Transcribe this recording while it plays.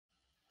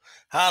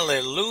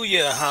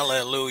Hallelujah,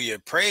 hallelujah.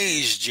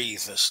 Praise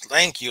Jesus.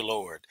 Thank you,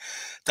 Lord.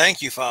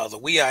 Thank you, Father.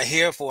 We are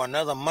here for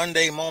another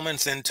Monday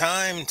Moments in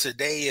Time.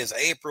 Today is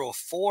April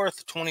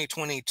 4th,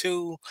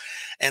 2022,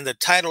 and the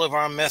title of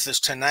our message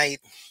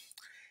tonight,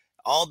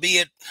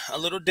 albeit a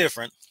little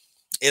different,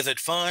 is it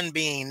fun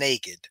being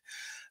naked?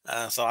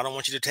 So I don't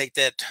want you to take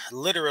that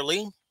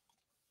literally,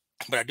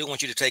 but I do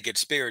want you to take it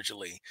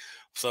spiritually.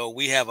 So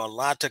we have a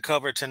lot to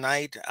cover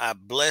tonight. I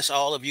bless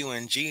all of you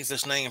in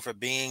Jesus' name for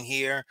being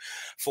here,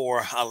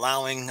 for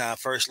allowing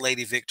First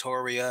Lady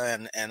Victoria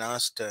and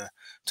us to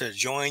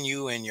join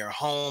you in your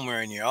home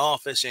or in your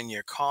office, in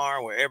your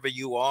car, wherever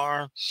you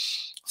are.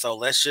 So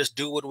let's just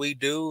do what we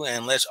do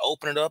and let's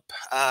open it up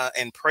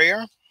in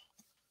prayer.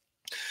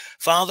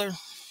 Father,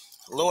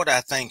 Lord,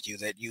 I thank you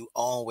that you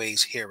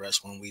always hear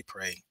us when we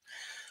pray.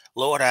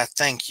 Lord, I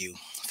thank you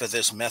for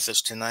this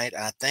message tonight.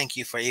 I thank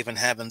you for even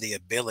having the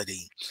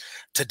ability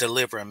to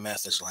deliver a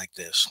message like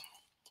this.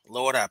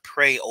 Lord, I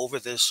pray over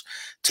this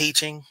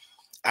teaching.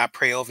 I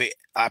pray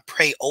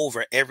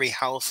over every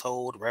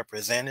household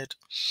represented.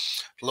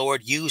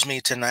 Lord, use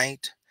me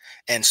tonight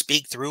and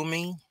speak through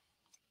me.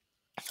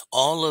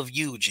 All of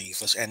you,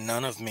 Jesus, and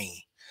none of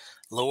me.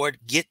 Lord,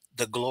 get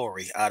the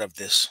glory out of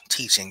this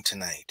teaching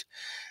tonight.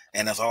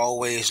 And as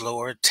always,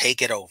 Lord,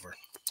 take it over.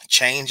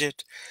 Change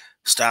it,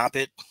 stop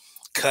it,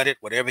 cut it,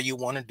 whatever you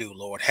want to do,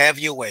 Lord. Have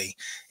your way.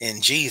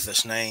 In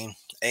Jesus' name,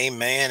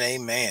 amen,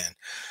 amen.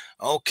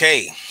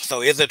 Okay,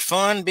 so is it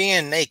fun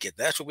being naked?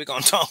 That's what we're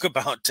going to talk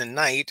about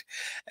tonight.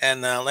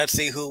 And let's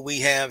see who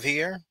we have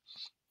here.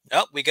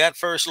 Oh, we got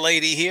First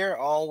Lady here,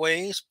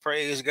 always.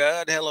 Praise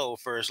God. Hello,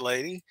 First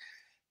Lady.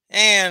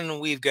 And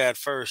we've got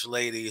First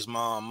Lady's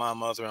mom, my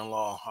mother in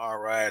law. All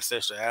right,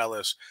 Sister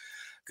Alice.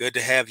 Good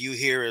to have you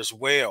here as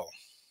well.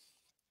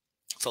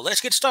 So let's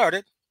get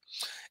started.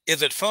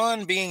 Is it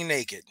fun being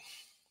naked?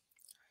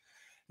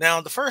 Now,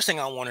 the first thing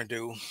I want to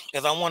do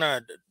is I want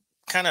to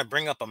kind of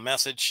bring up a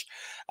message.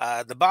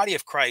 The body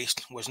of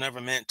Christ was never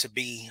meant to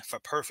be for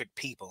perfect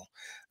people.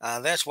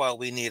 That's why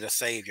we need a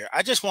savior.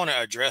 I just want to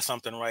address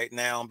something right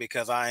now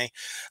because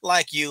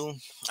like you,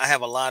 I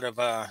have a lot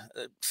of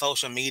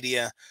social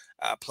media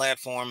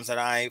platforms that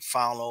I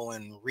follow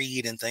and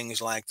read and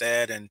things like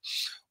that. And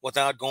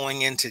without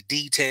going into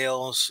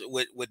details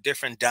with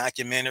different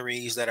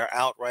documentaries that are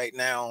out right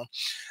now,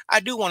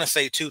 I do want to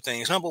say two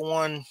things. Number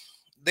one,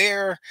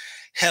 there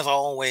has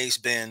always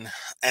been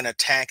an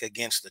attack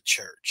against the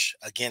church,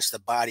 against the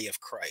body of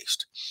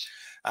Christ.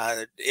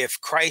 If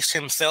Christ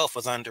himself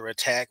was under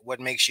attack, what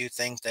makes you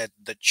think that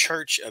the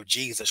church of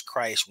Jesus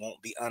Christ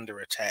won't be under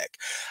attack?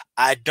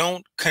 I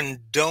don't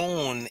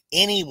condone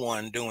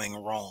anyone doing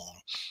wrong.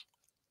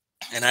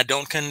 And I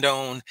don't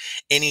condone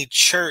any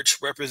church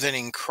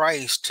representing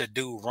Christ to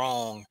do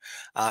wrong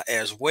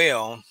as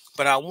well.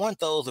 But I want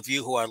those of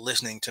you who are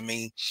listening to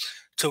me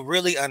to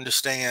really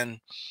understand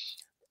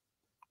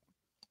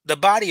the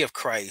body of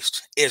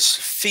Christ is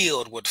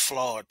filled with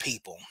flawed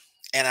people.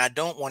 And I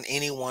don't want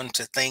anyone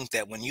to think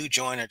that when you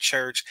join a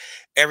church,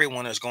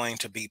 everyone is going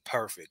to be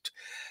perfect.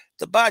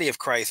 The body of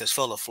Christ is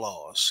full of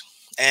flaws.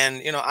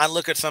 And, I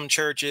look at some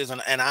churches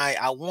and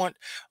I want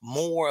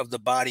more of the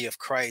body of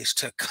Christ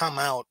to come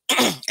out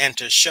and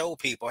to show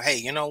people, hey,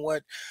 you know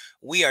what?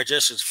 We are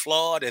just as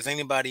flawed as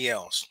anybody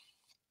else.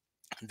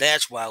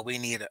 That's why we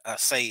need a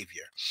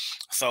savior.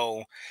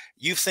 So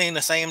you've seen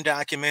the same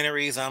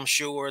documentaries, I'm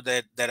sure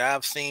that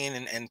I've seen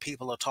and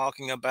people are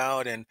talking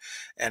about. And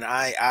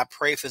I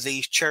pray for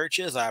these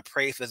churches. I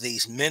pray for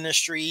these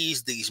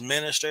ministries, these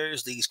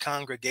ministers, these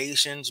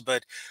congregations.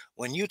 But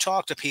when you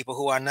talk to people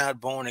who are not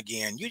born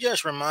again, you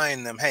just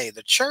remind them, hey,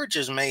 the church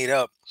is made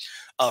up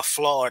of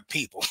flawed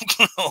people.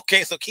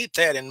 Okay, so keep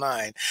that in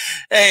mind.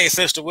 Hey,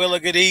 Sister Willa,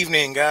 good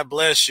evening. God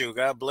bless you.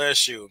 God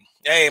bless you.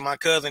 Hey, my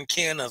cousin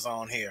Ken is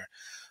on here.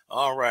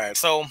 All right.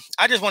 So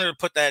I just wanted to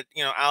put that,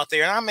 out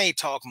there. And I may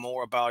talk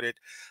more about it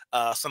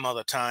some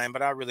other time,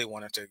 but I really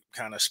wanted to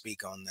kind of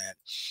speak on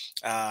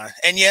that.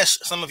 And yes,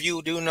 some of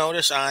you do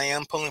notice I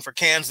am pulling for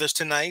Kansas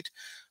tonight.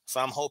 So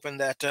I'm hoping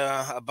that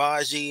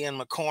Abaji and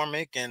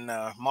McCormick and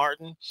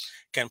Martin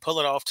can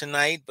pull it off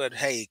tonight. But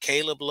hey,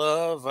 Caleb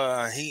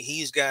Love,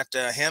 he's got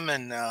him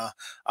and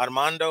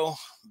Armando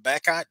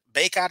Baycott,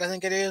 I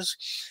think it is.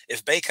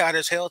 If Baycott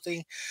is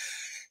healthy,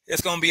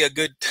 it's going to be a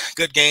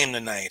good game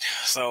tonight.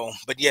 So,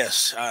 but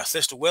yes,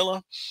 Sister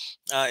Willa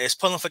is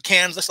pulling for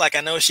Kansas, like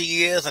I know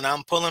she is, and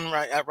I'm pulling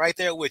right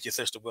there with you,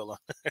 Sister Willa.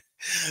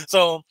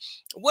 So,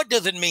 what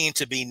does it mean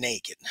to be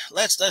naked?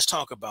 Let's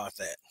talk about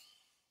that.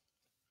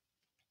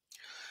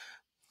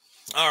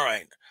 All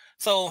right.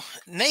 So,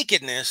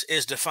 nakedness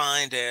is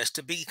defined as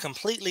to be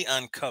completely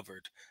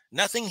uncovered,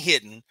 nothing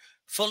hidden,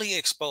 fully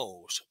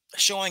exposed,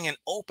 showing an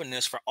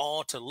openness for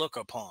all to look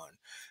upon.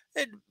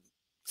 It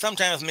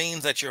sometimes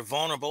means that you're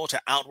vulnerable to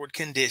outward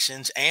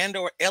conditions and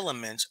or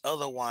elements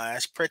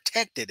otherwise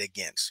protected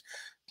against.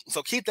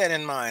 So keep that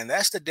in mind.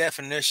 That's the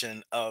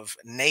definition of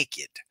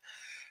naked.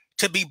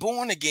 To be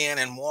born again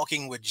and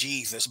walking with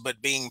Jesus,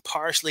 but being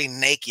partially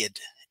naked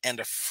and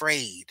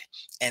afraid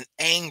and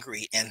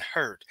angry and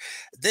hurt.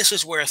 This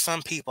is where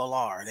some people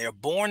are. They're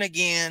born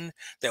again,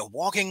 they're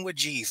walking with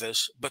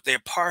Jesus, but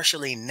they're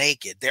partially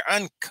naked. They're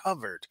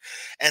uncovered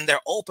and they're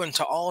open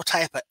to all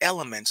type of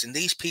elements. And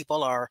these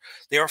people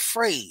they're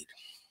afraid.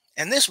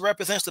 And this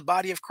represents the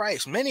body of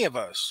Christ. Many of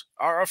us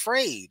are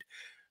afraid.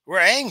 We're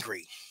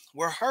angry.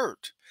 We're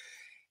hurt.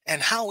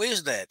 And how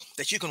is that?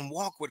 That you can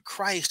walk with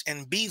Christ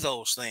and be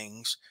those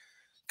things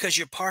because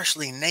you're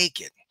partially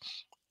naked.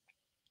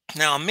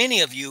 Now,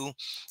 many of you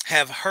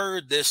have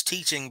heard this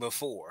teaching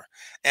before,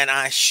 and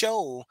I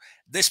show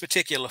this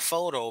particular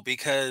photo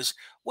because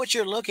what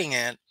you're looking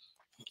at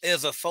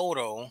is a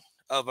photo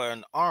of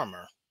an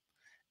armor.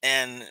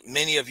 And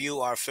many of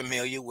you are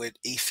familiar with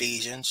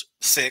Ephesians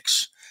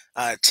 6,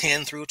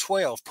 10 through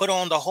 12. Put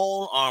on the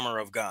whole armor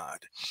of God,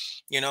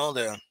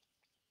 the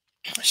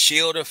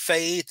shield of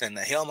faith and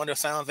the helmet of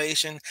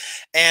salvation.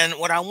 And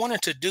what I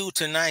wanted to do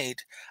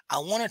tonight, I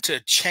wanted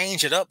to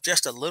change it up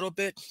just a little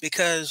bit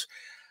because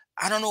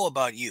I don't know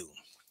about you,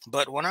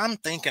 but when I'm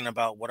thinking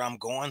about what I'm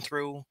going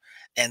through,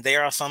 and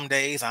there are some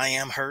days I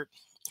am hurt,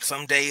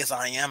 some days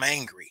I am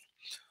angry,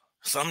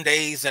 some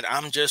days that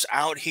I'm just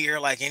out here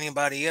like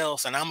anybody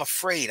else and I'm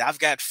afraid. I've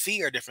got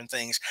fear, different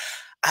things.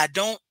 I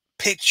don't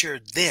picture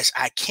this.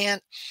 I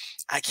can't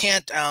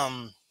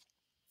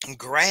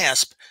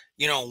grasp,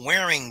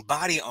 wearing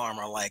body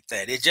armor like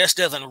that. It just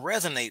doesn't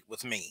resonate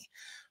with me.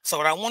 So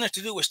what I wanted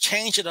to do was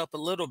change it up a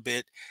little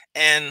bit.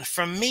 And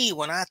for me,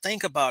 when I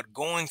think about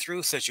going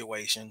through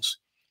situations,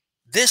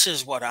 this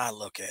is what I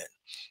look at.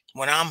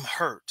 When I'm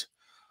hurt,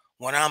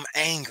 when I'm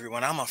angry,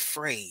 when I'm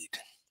afraid,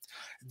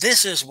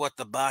 this is what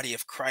the body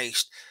of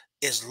Christ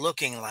is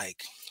looking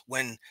like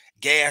when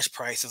gas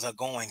prices are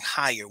going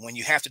higher, when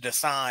you have to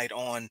decide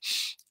on,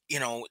 you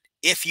know,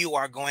 if you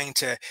are going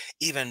to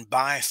even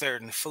buy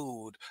certain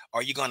food,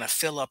 are you going to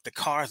fill up the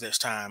car this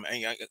time?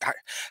 And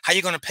how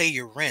you going to pay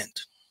your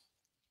rent?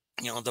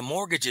 The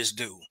mortgage is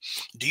due.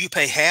 Do you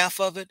pay half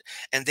of it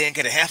and then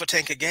get a half a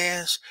tank of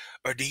gas?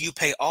 Or do you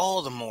pay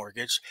all the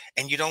mortgage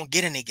and you don't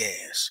get any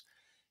gas?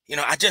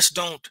 I just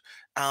don't,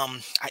 I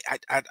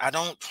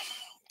don't,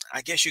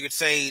 I guess you could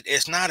say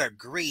it's not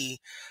agree.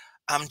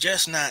 I'm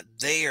just not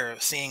there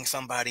seeing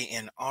somebody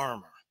in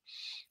armor.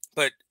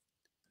 But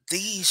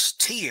these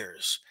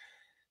tears,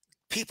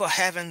 people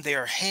having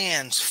their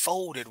hands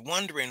folded,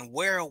 wondering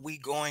where are we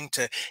going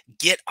to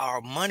get our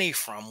money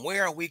from?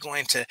 Where are we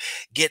going to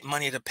get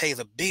money to pay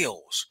the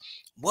bills?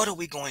 What are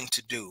we going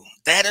to do?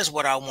 That is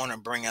what I want to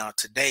bring out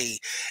today,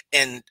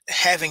 and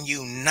having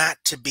you not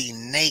to be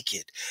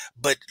naked,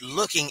 but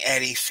looking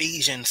at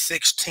Ephesians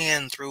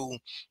 6:10 through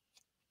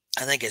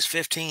I think it's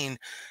 15,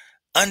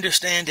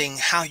 understanding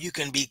how you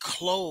can be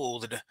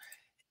clothed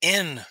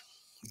in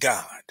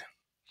God.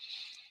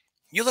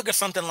 You look at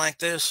something like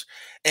this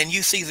and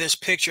you see this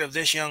picture of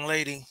this young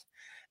lady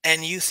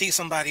and you see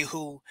somebody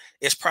who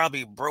is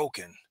probably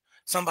broken,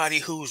 somebody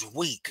who's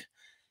weak.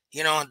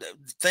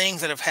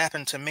 Things that have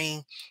happened to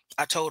me,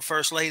 I told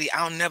First Lady,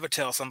 I'll never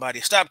tell somebody,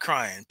 stop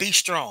crying, be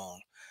strong.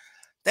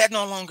 That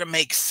no longer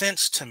makes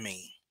sense to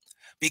me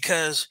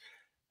because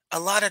a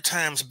lot of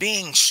times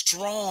being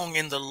strong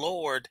in the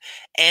Lord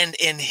and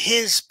in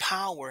his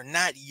power,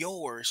 not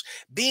yours,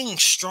 being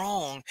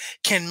strong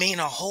can mean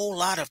a whole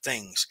lot of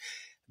things.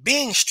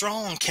 Being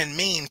strong can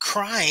mean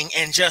crying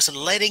and just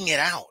letting it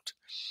out.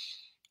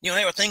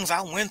 There were things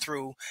I went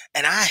through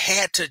and I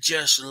had to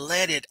just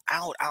let it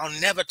out. I'll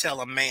never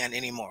tell a man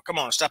anymore, come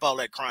on, stop all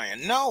that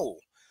crying. No.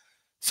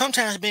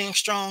 Sometimes being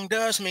strong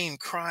does mean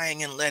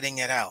crying and letting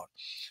it out.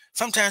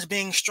 Sometimes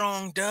being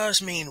strong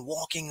does mean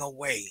walking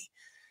away.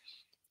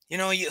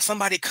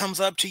 Somebody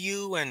comes up to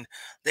you and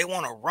they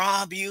want to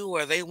rob you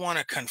or they want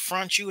to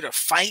confront you, to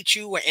fight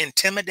you or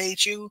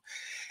intimidate you.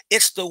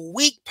 It's the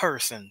weak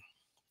person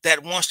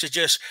that wants to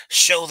just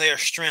show their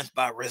strength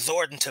by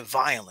resorting to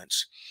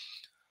violence.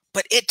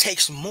 But it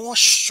takes more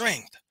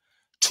strength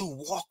to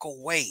walk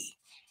away.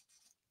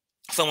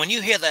 So when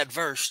you hear that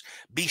verse,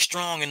 be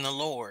strong in the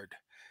Lord,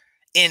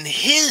 in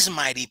his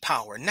mighty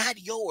power,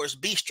 not yours,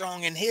 be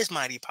strong in his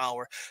mighty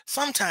power.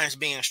 Sometimes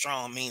being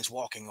strong means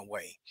walking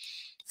away.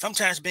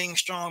 Sometimes being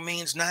strong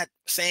means not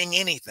saying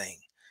anything,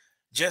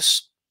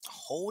 just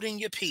holding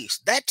your peace.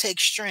 That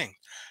takes strength.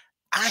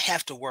 I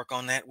have to work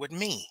on that with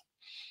me.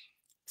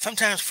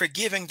 Sometimes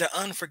forgiving the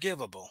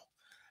unforgivable.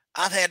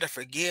 I've had to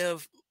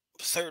forgive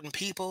certain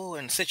people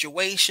and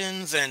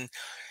situations, and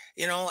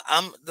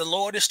the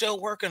Lord is still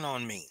working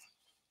on me.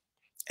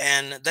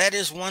 And that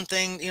is one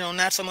thing,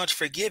 not so much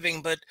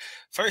forgiving, but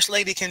First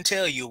Lady can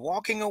tell you,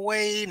 walking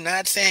away,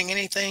 not saying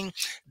anything.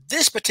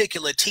 This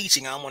particular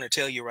teaching, I want to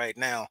tell you right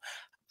now,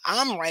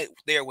 I'm right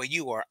there where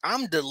you are.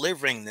 I'm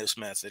delivering this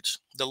message.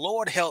 The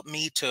Lord helped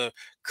me to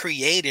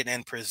create it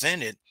and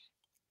present it.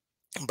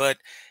 But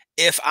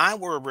if I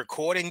were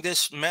recording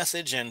this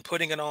message and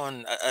putting it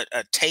on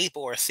a tape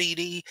or a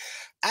CD,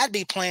 I'd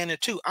be playing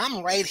it too.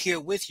 I'm right here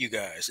with you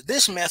guys.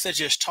 This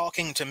message is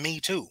talking to me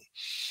too.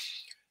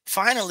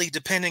 Finally,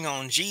 depending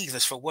on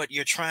Jesus for what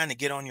you're trying to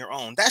get on your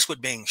own. That's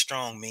what being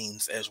strong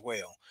means as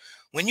well.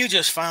 When you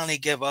just finally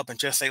give up and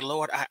just say,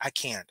 Lord, I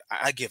can't,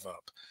 I give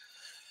up.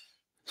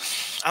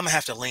 I'm gonna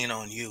have to lean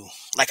on you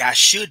like I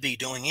should be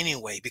doing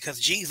anyway, because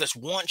Jesus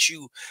wants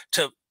you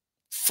to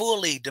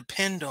fully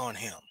depend on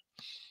him.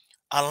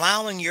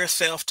 Allowing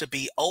yourself to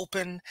be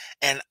open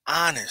and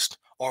honest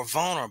or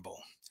vulnerable.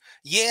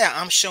 Yeah,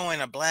 I'm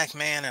showing a black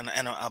man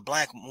and a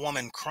black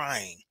woman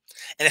crying.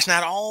 And it's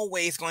not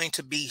always going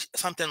to be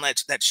something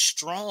that's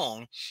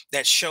strong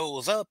that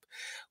shows up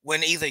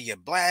when either you're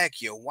black,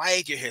 you're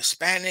white, you're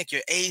Hispanic,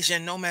 you're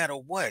Asian, no matter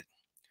what.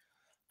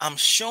 I'm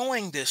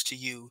showing this to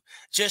you,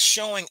 just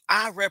showing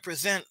I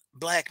represent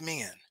black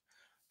men.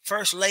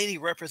 First Lady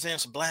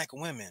represents black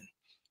women.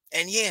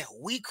 And yeah,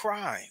 we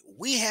cry.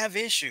 We have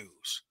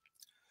issues.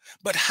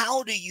 But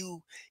how do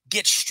you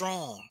get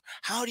strong?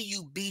 How do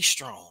you be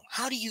strong?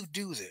 How do you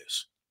do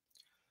this?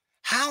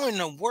 How in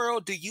the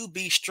world do you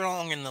be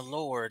strong in the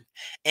Lord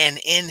and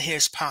in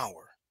his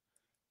power?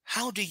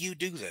 How do you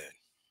do that?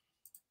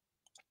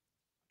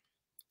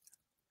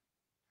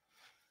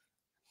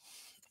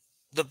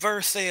 The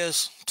verse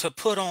says to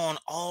put on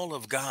all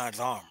of God's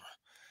armor.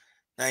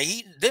 Now,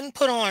 he didn't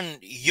put on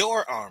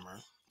your armor,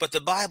 but the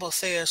Bible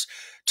says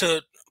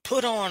to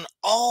put on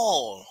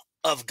all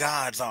of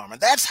God's armor.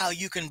 That's how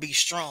you can be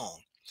strong.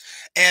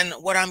 And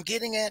what I'm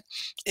getting at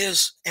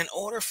is, in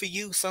order for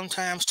you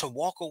sometimes to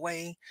walk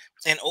away,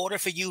 in order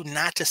for you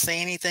not to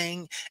say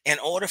anything, in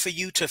order for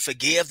you to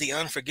forgive the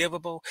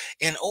unforgivable,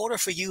 in order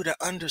for you to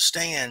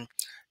understand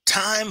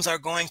times are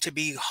going to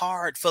be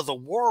hard for the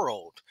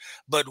world,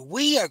 but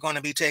we are going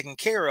to be taken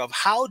care of.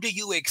 How do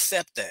you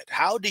accept that?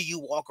 How do you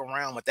walk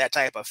around with that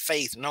type of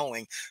faith,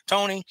 knowing,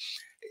 Tony,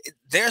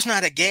 there's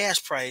not a gas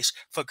price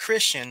for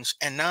Christians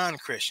and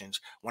non-Christians.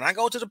 When I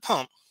go to the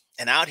pump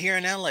and out here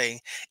in LA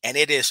and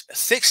it is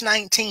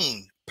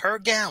 $6.19 per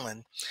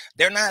gallon,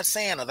 they're not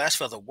saying, oh, that's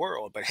for the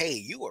world, but hey,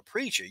 you a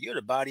preacher, you're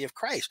the body of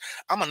Christ,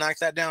 I'm gonna knock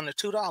that down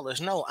to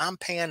 $2. No, I'm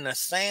paying the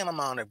same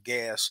amount of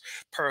gas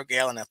per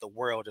gallon that the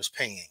world is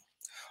paying.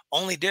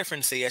 Only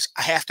difference is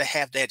I have to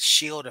have that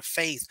shield of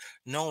faith,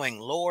 knowing,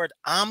 Lord,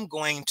 I'm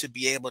going to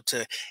be able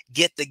to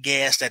get the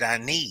gas that I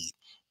need.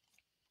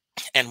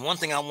 And one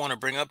thing I want to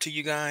bring up to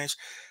you guys,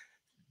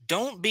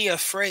 don't be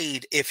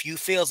afraid if you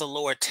feel the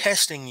Lord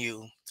testing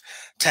you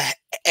to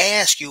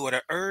ask you or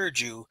to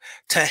urge you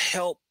to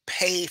help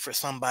pay for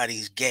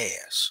somebody's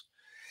gas.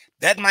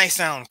 That might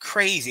sound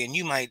crazy, and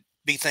you might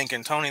be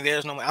thinking, Tony,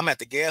 there's no way. I'm at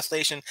the gas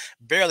station,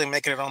 barely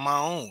making it on my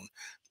own.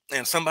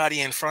 And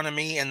somebody in front of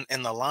me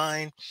in the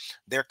line,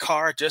 their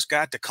car just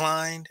got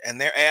declined,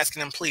 and they're asking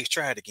them, please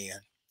try it again.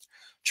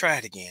 Try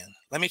it again.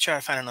 Let me try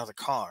to find another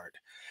card.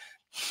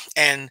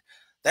 And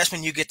that's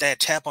when you get that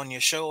tap on your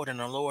shoulder, and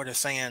the Lord is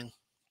saying,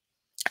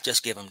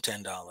 just give them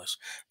 $10.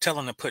 Tell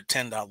them to put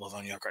 $10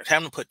 on your card.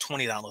 Have them put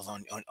 $20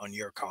 on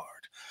your card.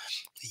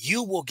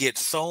 You will get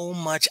so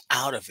much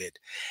out of it.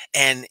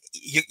 And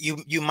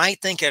you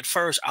might think at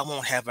first, I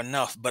won't have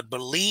enough, but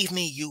believe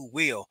me, you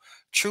will.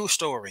 True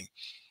story.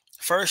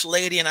 First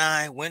Lady and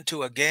I went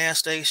to a gas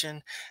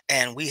station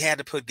and we had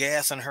to put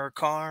gas in her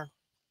car.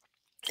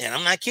 And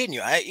I'm not kidding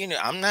you.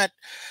 I'm not,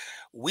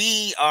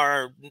 we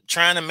are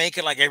trying to make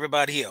it like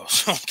everybody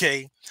else.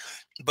 Okay.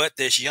 But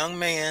this young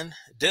man,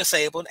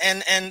 disabled,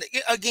 and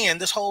again,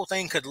 this whole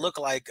thing could look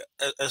like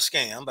a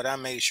scam, but I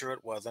made sure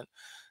it wasn't.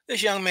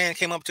 This young man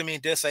came up to me,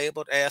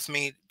 disabled, asked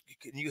me,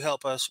 can you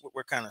help us?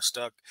 We're kind of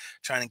stuck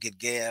trying to get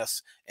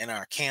gas in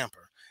our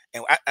camper.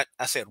 And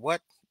I said,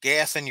 what?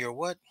 Gas in your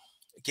what?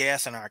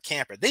 Gas in our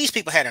camper. These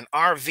people had an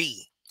RV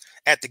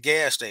at the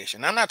gas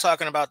station. I'm not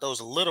talking about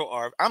those little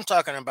RV. I'm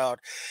talking about,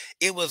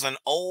 it was an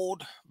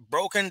old,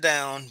 broken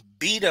down,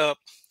 beat up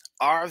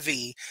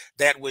RV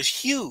that was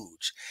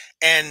huge.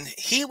 And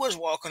he was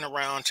walking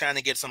around trying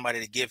to get somebody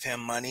to give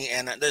him money.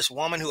 And this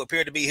woman who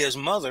appeared to be his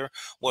mother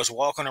was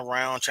walking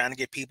around trying to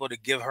get people to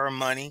give her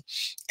money.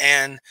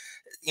 And,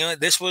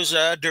 this was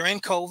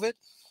during COVID.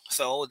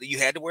 So you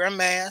had to wear a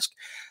mask.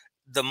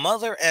 The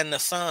mother and the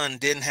son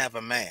didn't have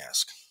a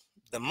mask.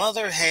 The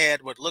mother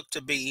had what looked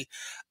to be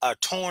a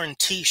torn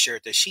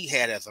t-shirt that she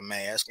had as a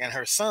mask, and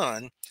her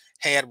son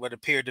had what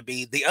appeared to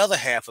be the other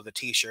half of the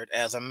t-shirt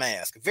as a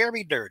mask.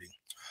 Very dirty.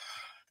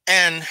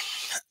 And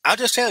I'll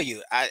just tell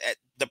you, at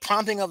the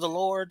prompting of the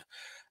Lord,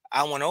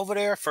 I went over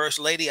there. First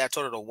Lady, I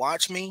told her to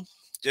watch me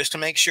just to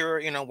make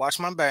sure, watch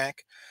my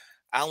back.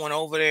 I went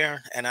over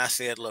there and I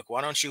said, look,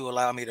 why don't you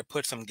allow me to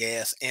put some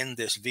gas in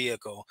this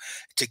vehicle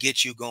to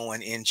get you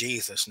going in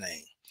Jesus'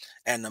 name?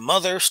 And the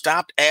mother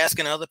stopped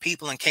asking other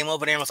people and came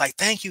over there and was like,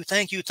 thank you,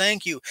 thank you,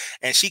 thank you.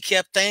 And she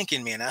kept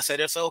thanking me. And I said,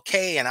 it's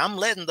okay. And I'm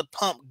letting the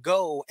pump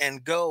go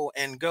and go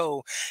and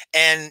go.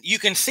 And you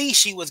can see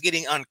she was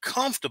getting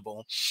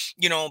uncomfortable,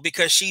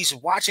 because she's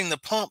watching the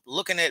pump,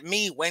 looking at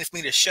me, waiting for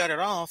me to shut it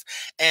off.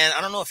 And I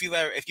don't know if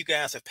if you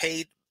guys have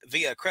paid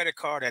via a credit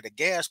card at a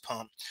gas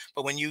pump,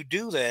 but when you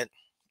do that,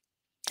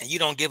 and you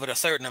don't give it a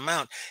certain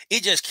amount,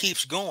 it just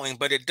keeps going,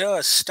 but it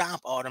does stop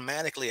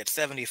automatically at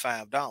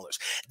 $75.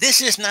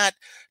 This is not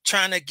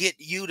trying to get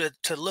you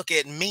to look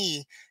at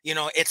me.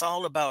 It's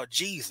all about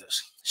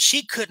Jesus.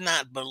 She could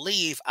not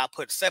believe I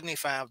put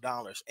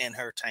 $75 in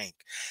her tank.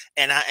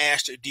 And I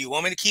asked her, do you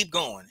want me to keep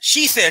going?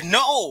 She said,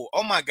 no.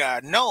 Oh my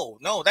God, no,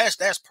 no,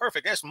 that's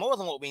perfect. That's more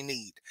than what we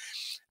need.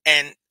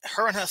 And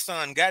her and her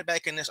son got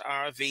back in this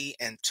RV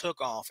and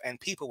took off. And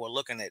people were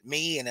looking at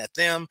me and at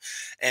them.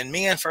 And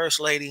me and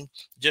First Lady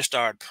just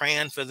started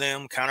praying for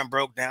them, kind of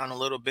broke down a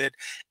little bit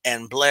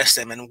and blessed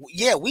them. And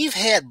yeah, we've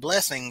had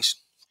blessings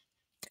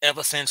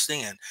ever since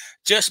then.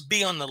 Just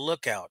be on the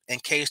lookout in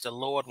case the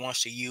Lord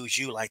wants to use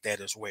you like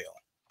that as well.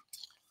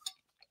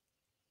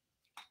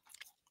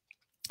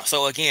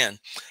 So again,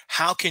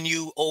 how can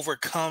you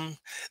overcome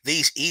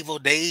these evil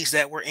days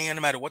that we're in,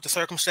 no matter what the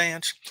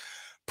circumstance?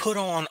 Put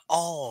on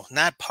all,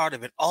 not part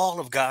of it, all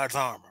of God's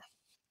armor,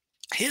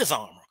 his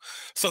armor,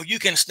 so you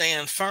can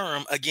stand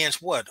firm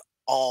against what?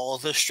 All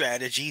the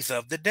strategies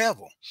of the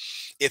devil.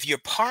 If you're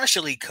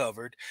partially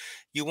covered,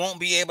 you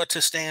won't be able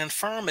to stand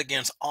firm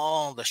against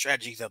all the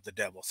strategies of the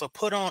devil. So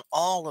put on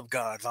all of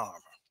God's armor.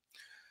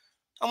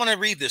 I want to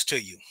read this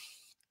to you.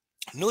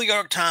 New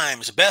York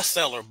Times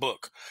bestseller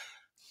book.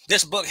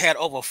 This book had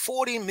over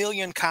 40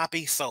 million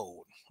copies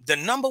sold. The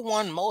number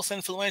one most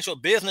influential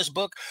business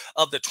book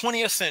of the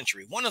 20th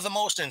century, one of the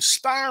most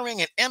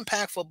inspiring and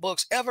impactful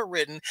books ever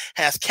written,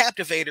 has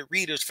captivated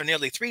readers for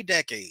nearly 3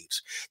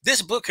 decades.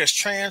 This book has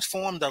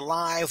transformed the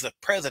lives of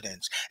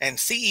presidents and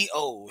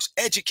CEOs,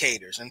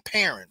 educators, and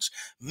parents,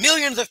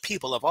 millions of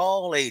people of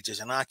all ages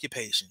and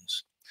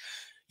occupations.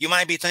 You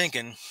might be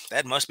thinking,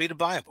 that must be the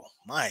Bible.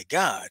 My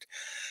God.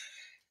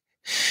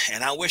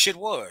 And I wish it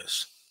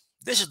was.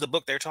 This is the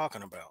book they're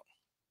talking about.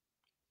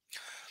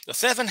 The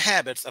Seven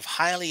Habits of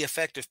Highly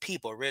Effective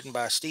People, written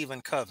by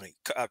Stephen Covey.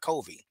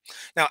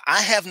 Now,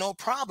 I have no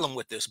problem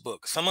with this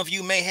book. Some of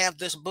you may have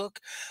this book.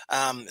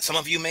 Some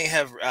of you may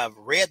have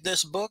read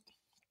this book.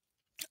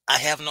 I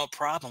have no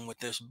problem with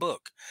this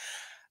book.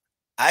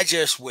 I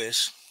just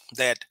wish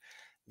that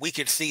we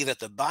could see that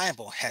the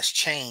Bible has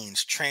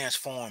changed,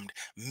 transformed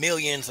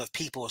millions of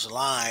people's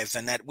lives,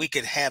 and that we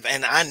could have,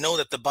 and I know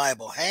that the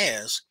Bible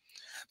has,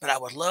 but I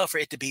would love for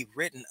it to be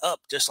written up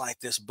just like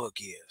this book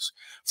is.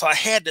 So I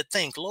had to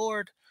think,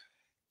 Lord,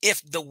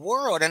 if the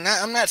world, and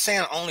I'm not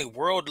saying only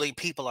worldly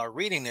people are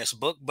reading this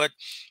book, but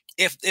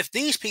if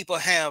these people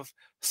have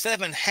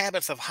seven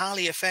habits of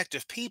highly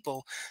effective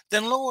people,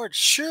 then Lord,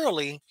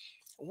 surely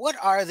what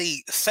are the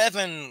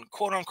seven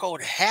quote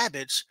unquote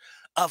habits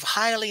of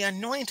highly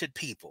anointed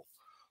people?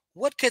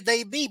 What could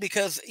they be?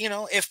 Because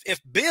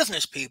if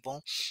business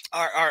people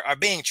are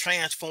being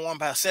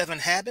transformed by seven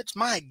habits,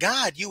 my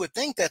God, you would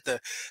think that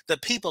the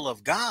people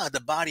of God,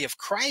 the body of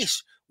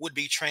Christ, would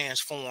be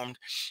transformed,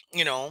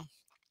 you know,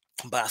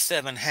 by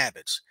seven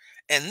habits.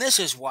 And this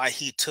is why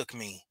he took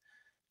me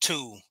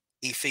to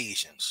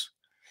Ephesians.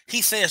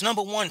 He says,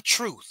 number one,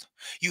 truth.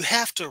 You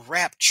have to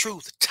wrap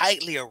truth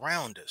tightly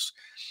around us.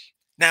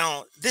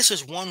 Now, this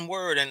is one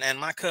word, and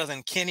my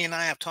cousin Kenny and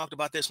I have talked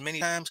about this many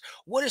times.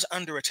 What is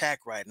under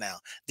attack right now?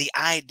 The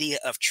idea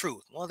of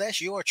truth. Well, that's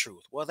your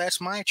truth. Well,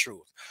 that's my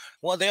truth.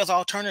 Well, there's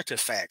alternative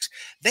facts.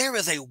 There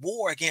is a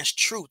war against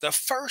truth. The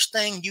first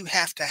thing you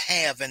have to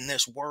have in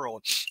this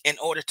world in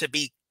order to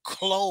be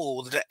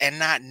clothed and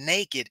not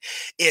naked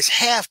is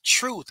have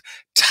truth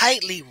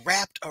tightly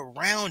wrapped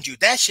around you.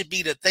 That should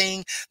be the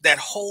thing that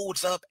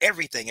holds up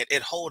everything.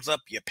 It holds up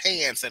your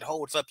pants, it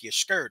holds up your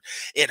skirt,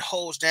 it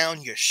holds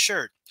down your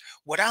shirt.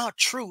 Without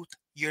truth,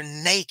 you're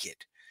naked.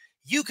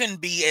 You can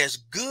be as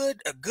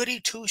good a goody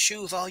two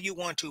shoes all you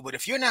want to, but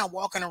if you're not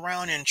walking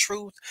around in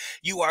truth,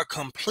 you are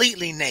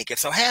completely naked.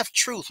 So have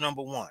truth,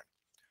 number one.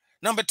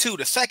 Number two,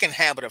 the second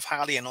habit of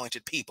highly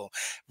anointed people,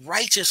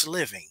 righteous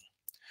living.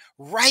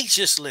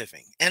 Righteous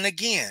living. And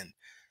again,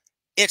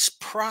 it's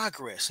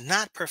progress,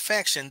 not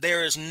perfection.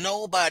 There is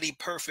nobody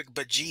perfect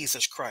but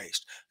Jesus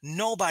Christ.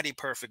 Nobody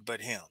perfect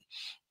but him.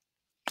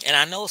 And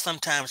I know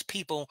sometimes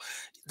people,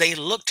 they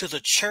look to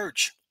the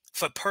church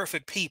for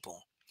perfect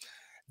people.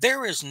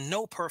 There is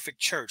no perfect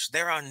church.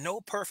 There are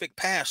no perfect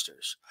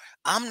pastors.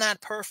 I'm not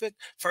perfect.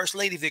 First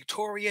Lady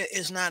Victoria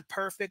is not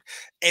perfect.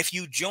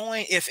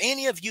 If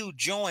any of you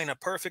join a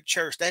perfect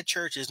church, that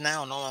church is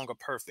now no longer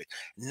perfect.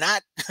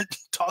 Not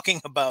talking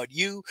about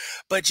you,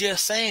 but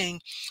just saying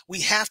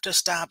we have to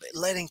stop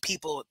letting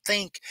people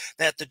think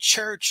that the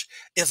church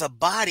is a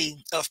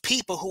body of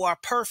people who are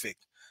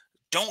perfect.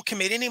 Don't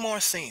commit any more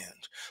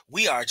sins.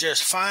 We are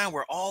just fine.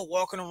 We're all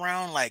walking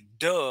around like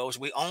doves.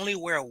 We only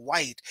wear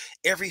white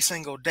every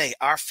single day.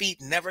 Our feet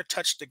never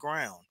touch the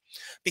ground.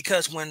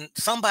 Because when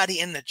somebody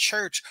in the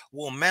church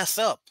will mess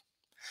up,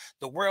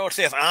 the world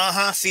says,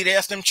 see,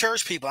 there's them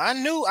church people. I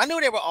knew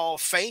they were all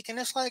fake. And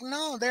it's like,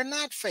 no, they're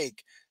not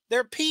fake.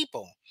 They're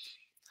people.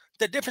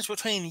 The difference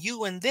between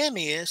you and them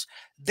is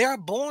they're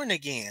born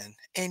again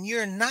and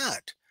you're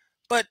not.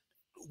 But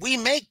we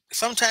make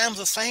sometimes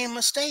the same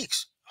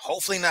mistakes.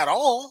 Hopefully not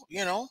all,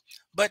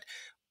 but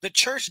the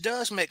church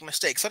does make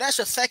mistakes. So that's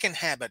the second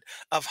habit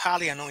of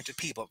highly anointed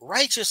people,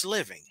 righteous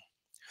living.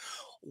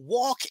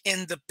 Walk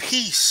in the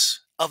peace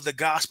of the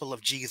gospel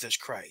of Jesus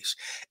Christ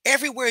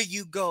everywhere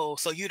you go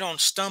so you don't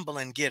stumble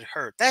and get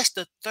hurt. That's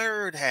the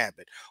third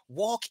habit.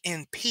 Walk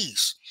in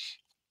peace.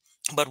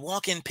 But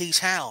walk in peace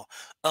how?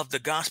 Of the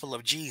gospel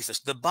of Jesus.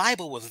 The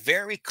Bible was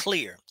very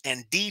clear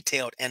and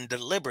detailed and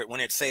deliberate when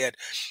it said,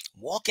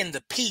 walk in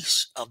the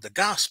peace of the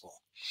gospel.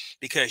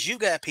 Because you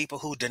got people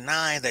who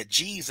deny that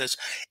Jesus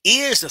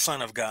is the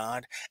Son of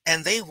God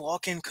and they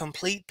walk in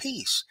complete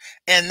peace.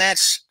 And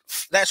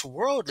that's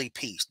worldly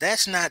peace.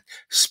 That's not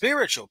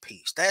spiritual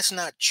peace. That's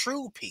not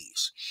true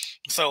peace.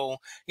 So,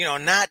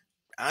 not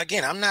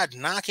again, I'm not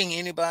knocking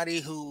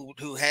anybody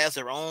who has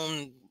their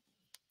own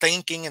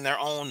thinking and their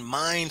own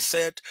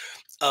mindset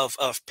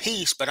of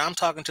peace, but I'm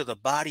talking to the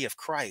body of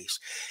Christ.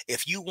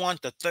 If you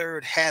want the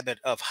third habit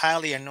of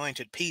highly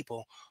anointed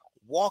people,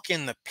 walk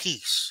in the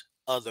peace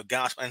of the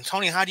gospel. And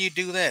Tony, how do you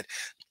do that?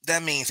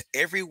 That means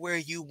everywhere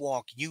you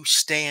walk, you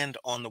stand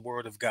on the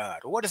word of God.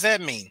 What does that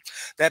mean?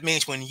 That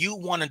means when you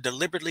want to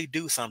deliberately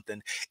do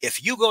something,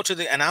 if you go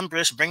to and I'm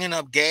just bringing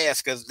up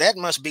gas because that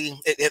must be,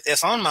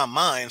 it's on my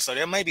mind. So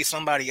there may be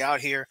somebody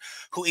out here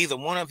who either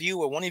one of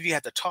you or one of you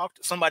have to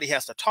somebody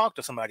has to talk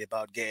to somebody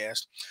about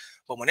gas.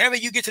 But whenever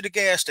you get to the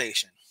gas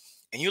station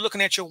and you're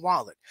looking at your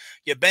wallet,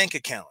 your bank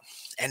account,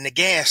 and the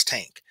gas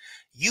tank,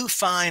 you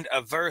find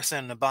a verse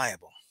in the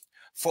Bible.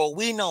 For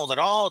we know that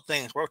all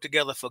things work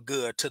together for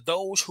good to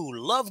those who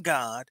love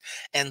God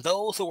and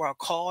those who are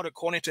called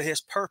according to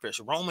his purpose.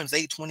 Romans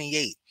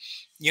 8:28.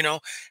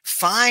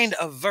 Find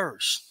a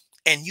verse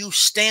and you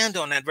stand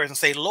on that verse and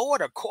say,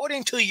 Lord,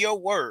 according to your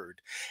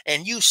word,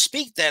 and you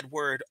speak that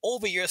word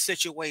over your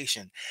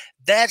situation.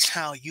 That's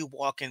how you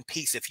walk in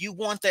peace. If you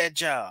want that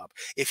job,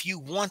 if you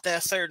want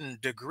that certain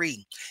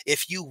degree,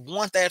 if you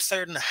want that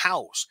certain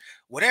house,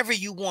 whatever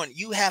you want,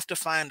 you have to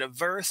find a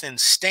verse and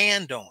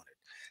stand on it.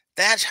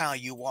 That's how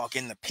you walk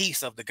in the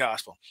peace of the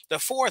gospel. The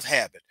fourth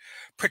habit,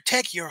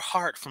 protect your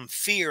heart from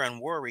fear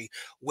and worry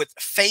with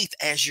faith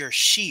as your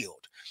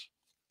shield.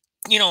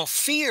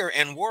 Fear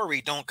and worry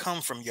don't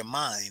come from your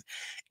mind.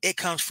 It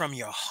comes from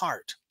your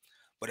heart.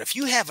 But if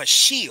you have a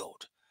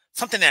shield,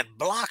 something that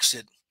blocks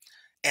it,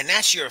 and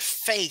that's your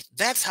faith,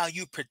 that's how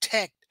you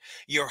protect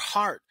your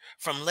heart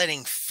from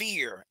letting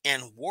fear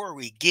and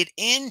worry get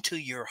into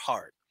your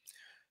heart.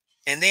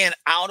 And then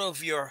out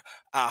of your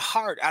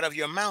heart, out of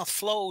your mouth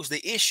flows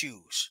the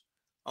issues.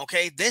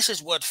 Okay, this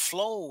is what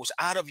flows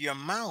out of your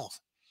mouth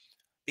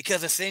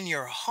because it's in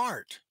your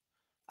heart.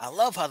 I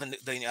love how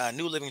the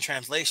New Living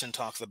Translation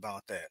talks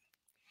about that.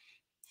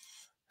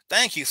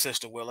 Thank you,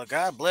 Sister Willa.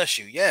 God bless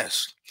you.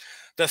 Yes.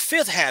 The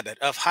fifth habit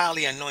of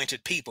highly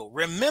anointed people,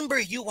 remember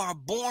you are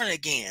born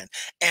again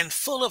and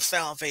full of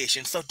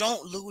salvation. So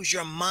don't lose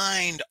your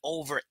mind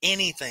over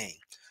anything.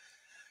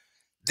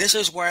 This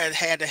is where I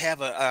had to have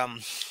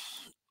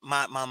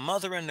my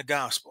mother in the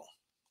gospel,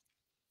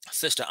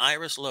 Sister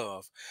Iris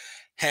Love,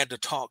 had to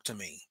talk to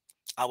me.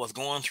 I was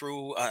going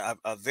through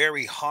a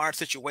very hard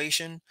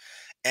situation,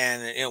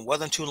 and it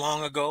wasn't too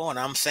long ago. And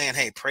I'm saying,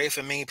 hey, pray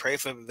for me, pray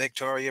for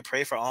Victoria,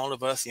 pray for all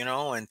of us,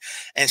 And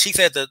she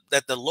said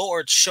that the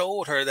Lord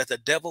showed her that the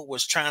devil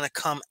was trying to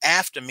come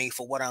after me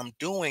for what I'm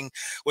doing,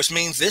 which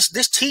means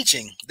this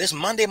teaching, this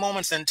Monday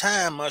Moments in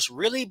Time, must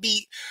really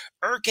be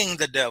irking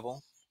the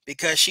devil.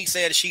 Because she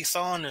said she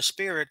saw in the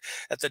spirit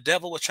that the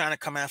devil was trying to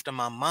come after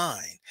my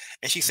mind.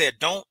 And she said,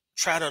 don't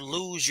try to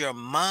lose your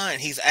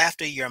mind. He's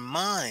after your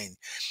mind.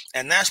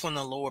 And that's when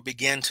the Lord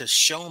began to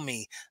show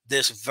me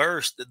this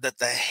verse, that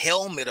the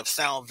helmet of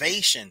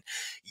salvation,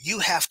 you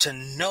have to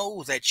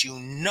know that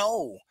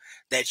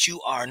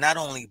you are not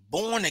only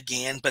born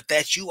again, but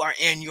that you are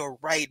in your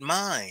right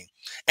mind.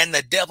 And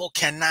the devil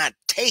cannot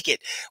take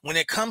it. When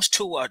it comes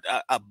to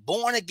a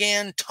born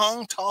again,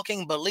 tongue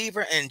talking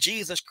believer in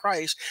Jesus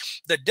Christ,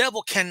 the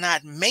devil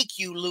cannot make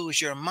you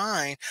lose your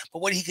mind.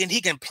 But what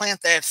he can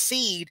plant that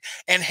seed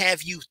and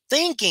have you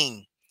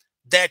thinking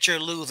that you're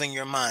losing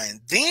your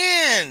mind.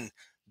 Then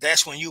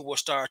that's when you will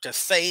start to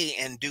say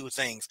and do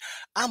things.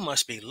 I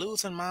must be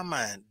losing my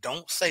mind.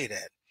 Don't say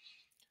that,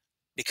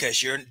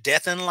 because your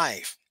death and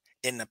life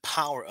in the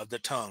power of the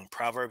tongue.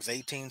 Proverbs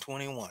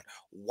 18:21.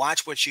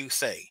 Watch what you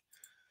say.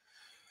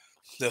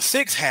 The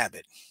sixth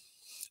habit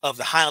of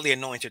the highly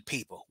anointed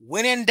people,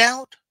 when in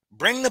doubt,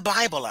 bring the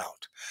Bible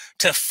out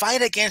to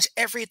fight against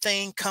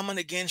everything coming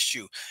against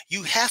you.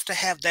 You have to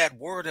have that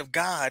word of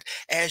God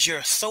as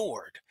your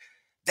sword.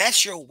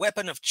 That's your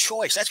weapon of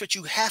choice. That's what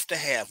you have to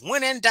have.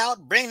 When in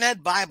doubt, bring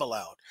that Bible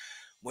out.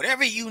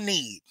 Whatever you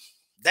need.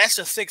 That's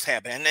the sixth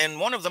habit. And then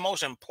one of the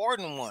most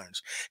important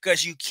ones,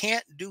 because you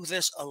can't do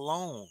this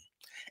alone.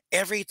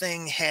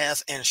 Everything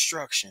has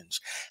instructions,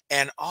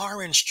 and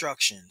our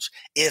instructions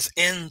is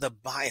in the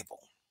Bible.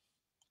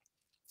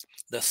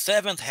 The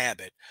seventh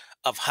habit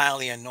of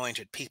highly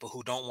anointed people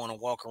who don't want to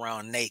walk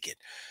around naked.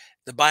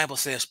 The Bible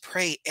says,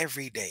 pray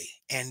every day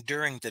and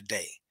during the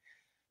day.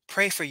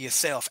 Pray for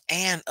yourself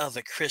and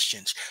other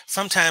Christians.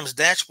 Sometimes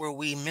that's where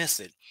we miss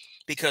it,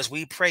 because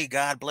we pray,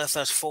 God bless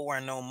us for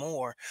and no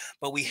more,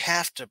 but we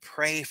have to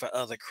pray for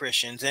other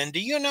Christians. And do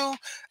you know,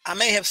 I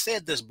may have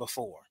said this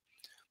before,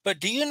 But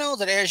do you know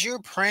that as you're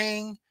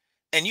praying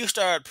and you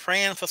start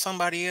praying for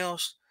somebody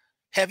else,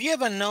 have you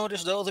ever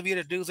noticed, those of you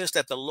that do this,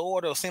 that the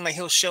Lord will seem like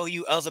He'll show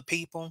you other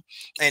people,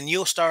 and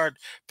you'll start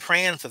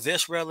praying for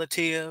this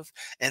relative,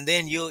 and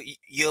then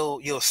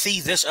you'll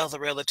see this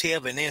other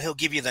relative, and then He'll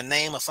give you the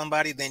name of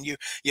somebody. Then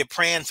you're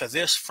praying for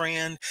this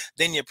friend,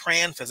 then you're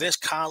praying for this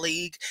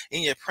colleague,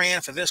 and you're praying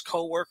for this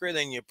coworker,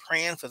 then you're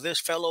praying for this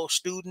fellow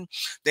student,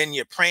 then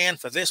you're praying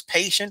for this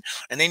patient,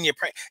 and then you're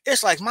praying.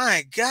 It's like,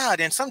 my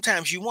God. And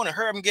sometimes you want to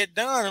hurry them get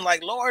done, and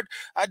like, Lord,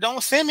 I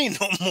don't send me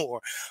no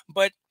more.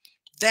 But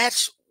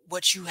that's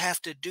what you have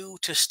to do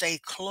to stay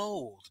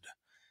clothed.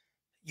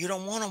 You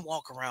don't want to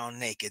walk around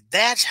naked.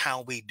 That's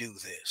how we do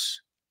this.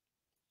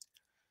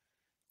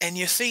 And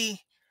you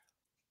see,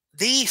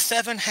 these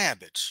 7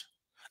 habits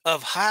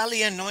of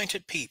highly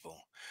anointed people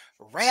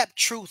wrap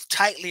truth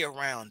tightly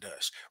around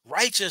us.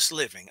 Righteous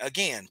living,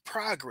 again,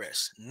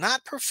 progress,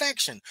 not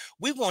perfection.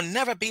 We will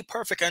never be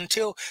perfect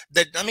until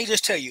let me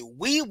just tell you,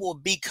 we will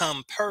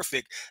become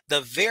perfect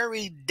the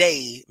very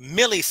day,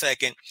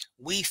 millisecond,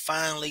 we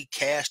finally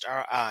cast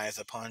our eyes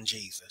upon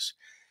Jesus,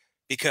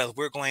 because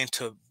we're going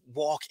to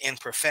walk in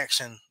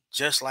perfection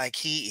just like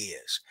He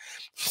is.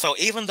 So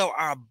even though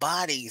our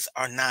bodies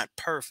are not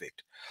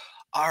perfect,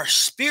 our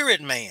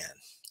spirit man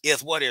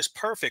is what is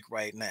perfect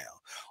right now.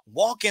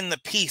 Walk in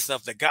the peace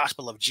of the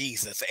gospel of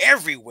Jesus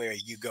everywhere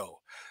you go.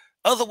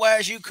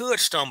 Otherwise, you could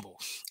stumble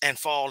and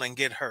fall and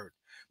get hurt.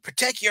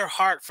 Protect your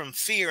heart from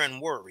fear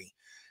and worry.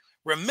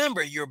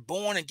 Remember, you're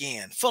born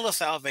again, full of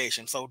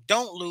salvation, so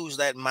don't lose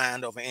that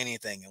mind over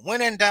anything. And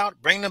when in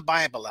doubt, bring the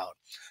Bible out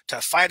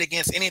to fight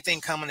against anything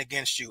coming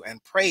against you,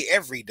 and pray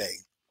every day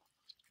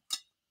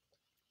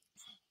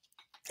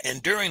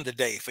and during the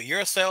day for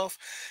yourself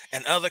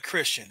and other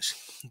Christians.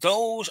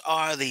 Those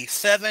are the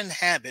 7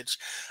 habits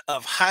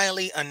of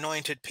highly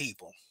anointed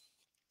people.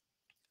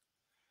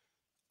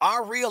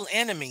 Our real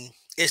enemy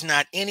is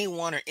not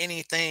anyone or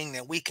anything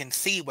that we can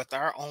see with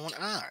our own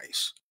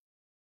eyes.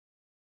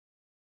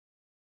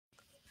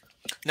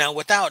 Now,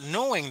 without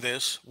knowing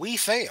this, we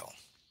fail.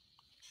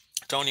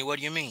 Tony, what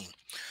do you mean?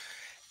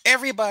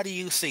 Everybody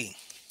you see,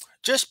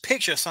 just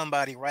picture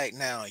somebody right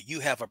now you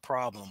have a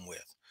problem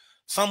with,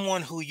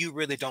 someone who you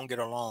really don't get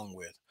along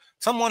with,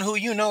 someone who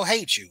you know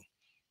hates you.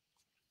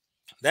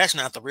 That's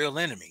not the real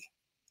enemy.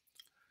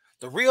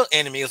 The real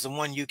enemy is the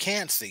one you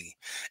can't see.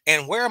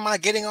 And where am I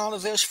getting all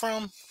of this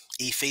from?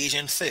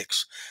 Ephesians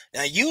 6.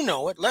 Now you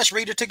know it. Let's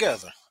read it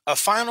together. A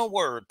final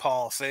word,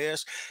 Paul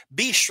says,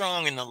 be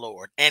strong in the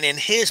Lord and in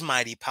His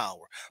mighty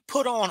power.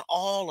 Put on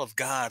all of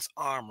God's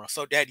armor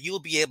so that you'll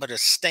be able to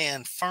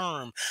stand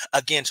firm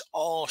against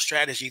all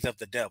strategies of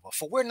the devil.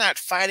 For we're not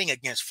fighting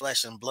against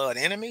flesh and blood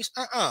enemies,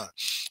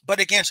 but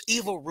against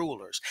evil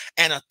rulers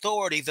and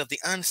authorities of the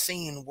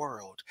unseen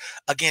world,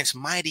 against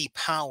mighty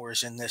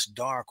powers in this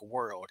dark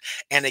world,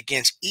 and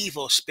against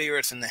evil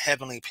spirits in the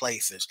heavenly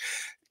places.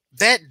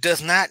 That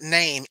does not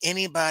name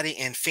anybody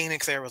in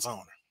Phoenix,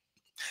 Arizona.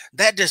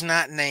 That does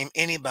not name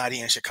anybody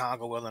in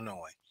Chicago,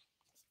 Illinois.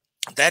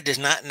 That does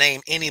not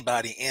name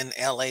anybody in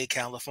LA,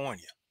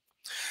 California.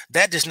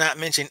 That does not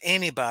mention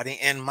anybody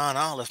in Mount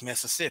Olive,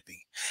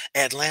 Mississippi,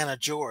 Atlanta,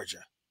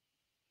 Georgia,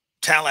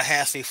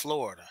 Tallahassee,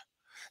 Florida.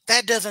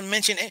 That doesn't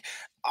mention it.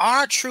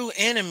 Our true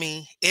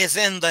enemy is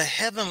in the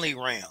heavenly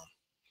realm.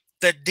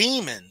 The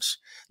demons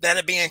that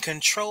are being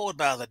controlled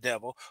by the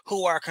devil,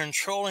 who are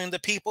controlling the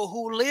people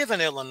who live in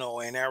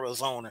Illinois and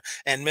Arizona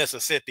and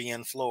Mississippi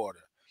and Florida.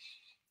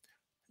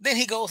 Then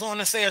he goes on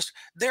and says,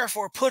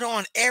 therefore, put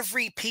on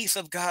every piece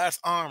of God's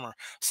armor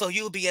so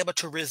you'll be able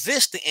to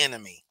resist the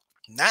enemy.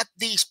 Not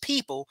these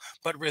people,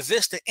 but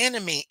resist the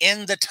enemy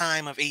in the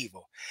time of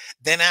evil.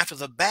 Then after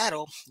the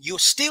battle, you'll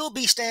still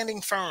be standing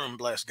firm,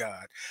 bless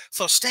God.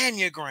 So stand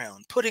your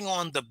ground, putting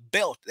on the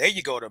belt. There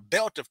you go, the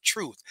belt of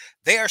truth.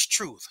 There's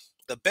truth,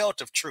 the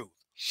belt of truth.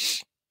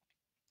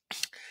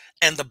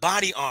 And the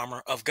body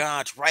armor of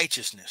God's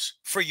righteousness.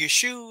 For your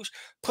shoes,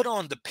 put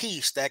on the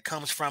peace that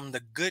comes from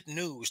the good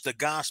news, the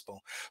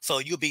gospel, so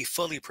you'll be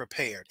fully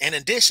prepared. In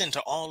addition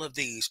to all of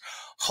these,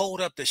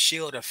 hold up the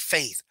shield of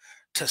faith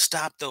to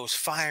stop those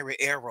fiery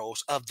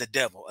arrows of the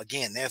devil.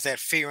 Again, there's that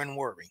fear and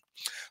worry.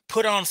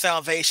 Put on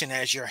salvation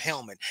as your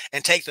helmet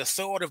and take the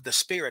sword of the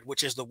Spirit,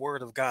 which is the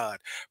word of God.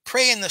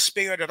 Pray in the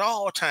Spirit at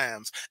all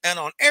times and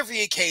on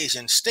every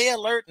occasion. Stay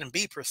alert and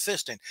be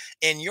persistent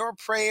in your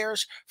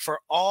prayers for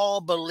all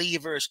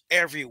believers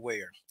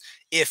everywhere.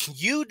 If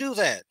you do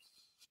that,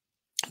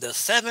 the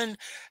 7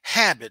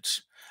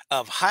 habits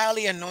of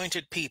highly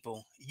anointed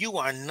people, you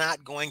are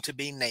not going to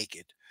be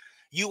naked.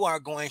 You are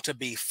going to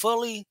be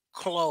fully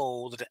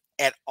clothed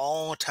at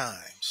all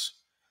times.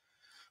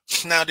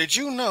 Now, did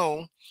you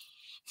know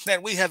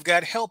that we have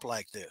got help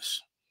like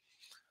this?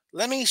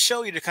 Let me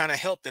show you the kind of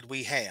help that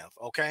we have,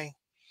 okay?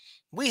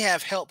 We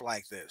have help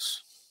like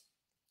this.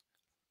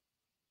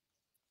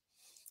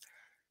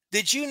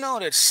 Did you know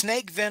that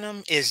snake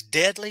venom is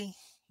deadly,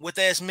 with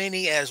as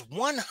many as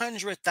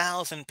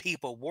 100,000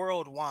 people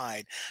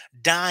worldwide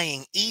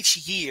dying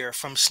each year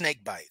from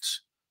snake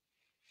bites?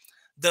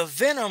 The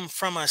venom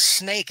from a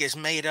snake is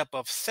made up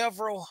of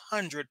several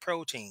hundred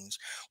proteins,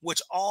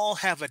 which all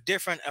have a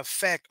different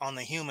effect on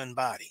the human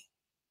body.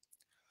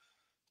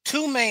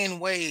 Two main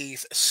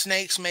ways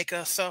snakes make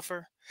us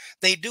suffer.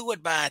 They do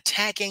it by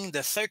attacking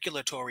the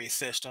circulatory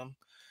system,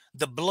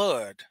 the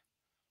blood,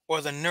 or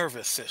the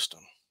nervous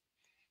system.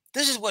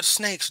 This is what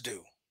snakes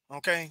do,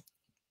 okay?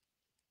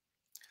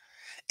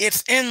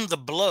 It's in the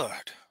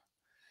blood.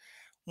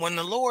 When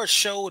the Lord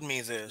showed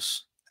me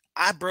this,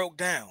 I broke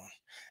down.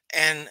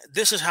 And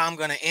this is how I'm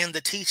going to end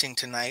the teaching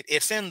tonight.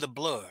 It's in the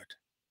blood.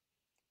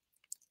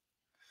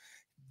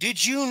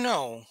 Did you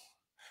know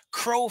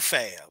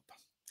Crofab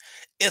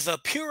is a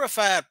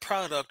purified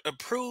product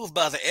approved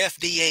by the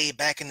FDA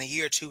back in the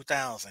year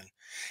 2000?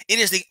 It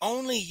is the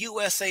only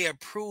USA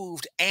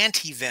approved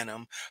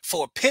antivenom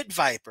for pit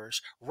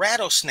vipers,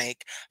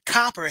 rattlesnake,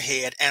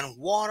 copperhead, and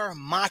water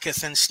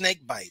moccasin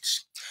snake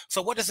bites.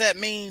 So what does that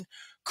mean?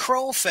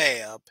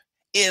 Crofab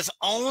is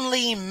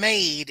only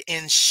made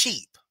in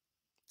sheep.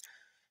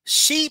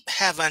 Sheep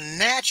have a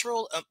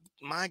natural,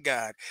 my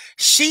God,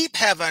 sheep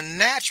have a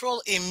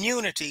natural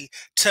immunity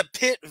to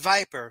pit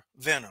viper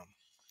venom.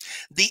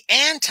 The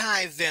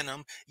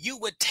anti-venom you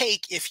would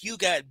take if you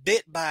got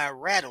bit by a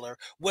rattler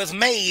was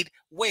made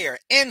where?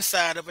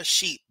 Inside of a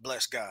sheep,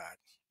 bless God.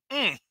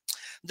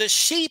 The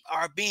sheep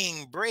are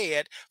being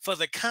bred for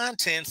the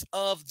contents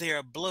of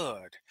their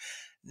blood.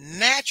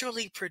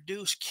 Naturally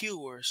produced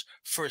cures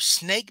for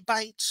snake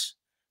bites,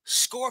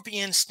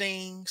 scorpion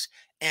stings,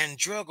 and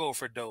drug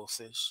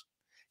overdoses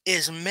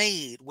is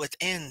made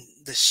within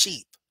the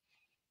sheep.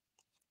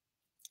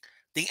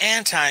 The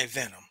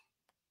anti-venom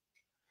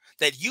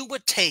that you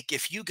would take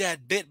if you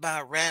got bit by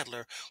a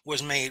rattler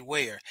was made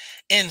where?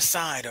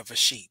 Inside of a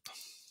sheep.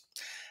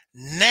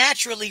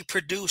 Naturally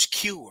produced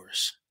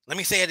cures, let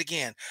me say it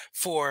again,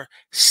 for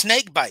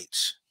snake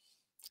bites,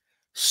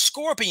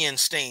 scorpion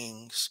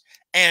stings,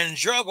 and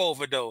drug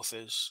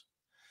overdoses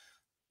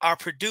are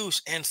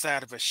produced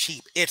inside of a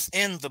sheep. It's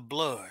in the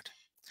blood.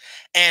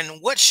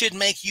 And what should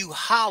make you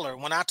holler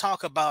when I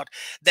talk about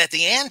that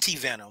the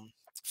antivenom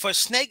for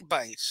snake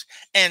bites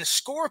and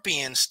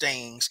scorpion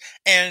stings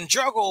and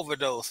drug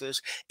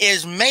overdoses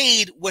is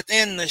made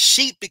within the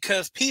sheep?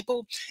 Because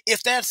people,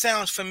 if that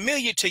sounds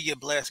familiar to you,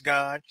 bless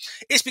God,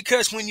 it's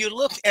because when you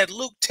look at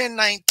Luke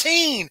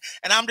 10:19,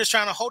 and I'm just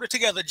trying to hold it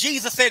together,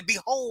 Jesus said,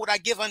 behold, I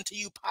give unto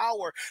you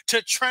power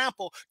to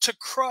trample, to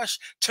crush,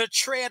 to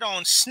tread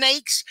on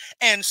snakes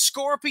and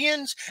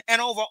scorpions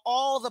and over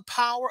all the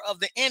power of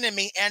the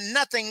enemy, and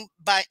nothing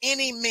by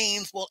any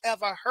means will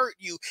ever hurt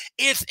you.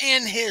 It's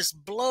in his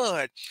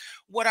blood.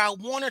 What I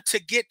wanted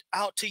to get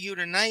out to you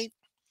tonight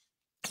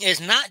is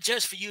not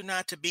just for you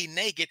not to be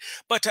naked,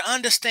 but to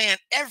understand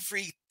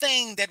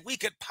everything that we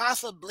could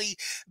possibly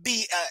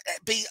be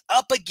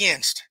up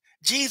against.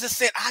 Jesus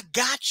said, I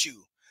got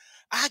you.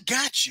 I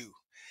got you.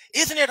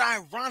 Isn't it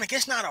ironic?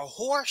 It's not a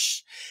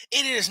horse.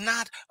 It is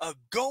not a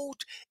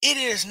goat. It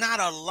is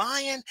not a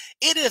lion.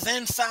 It is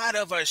inside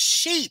of a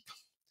sheep.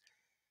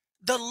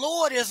 The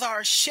Lord is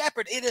our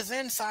shepherd. It is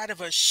inside of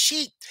a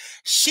sheep.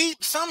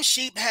 Some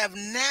sheep have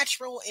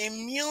natural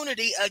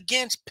immunity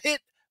against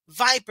pit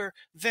viper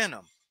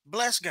venom.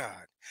 Bless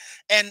God.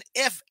 And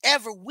if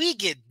ever we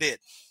get bit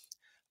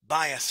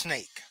by a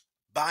snake,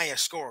 by a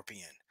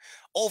scorpion,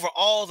 over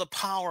all the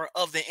power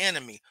of the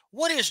enemy,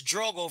 what is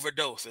drug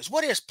overdoses?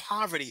 What is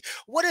poverty?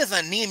 What is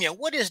anemia?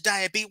 What is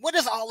diabetes? What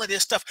is all of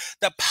this stuff?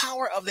 The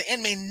power of the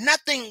enemy.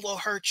 Nothing will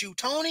hurt you,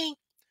 Tony.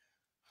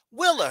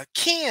 Willa,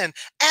 Ken,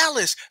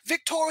 Alice,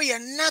 Victoria,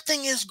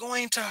 nothing is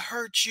going to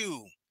hurt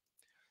you.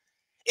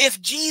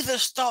 If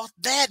Jesus thought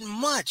that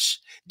much,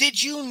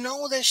 did you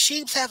know that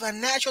sheep have a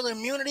natural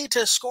immunity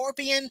to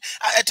scorpion,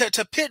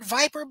 to pit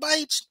viper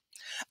bites?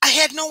 I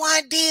had no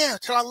idea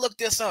till I looked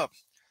this up.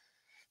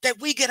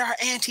 That we get our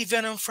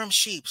antivenom from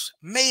sheep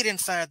made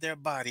inside their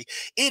body.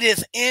 It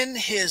is in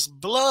his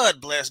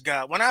blood, bless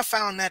God. When I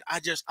found that,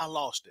 I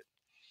lost it.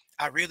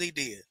 I really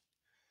did.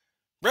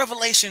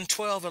 Revelation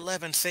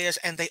 12:11 says,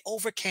 and they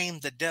overcame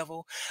the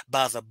devil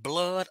by the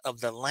blood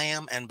of the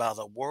Lamb and by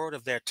the word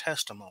of their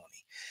testimony.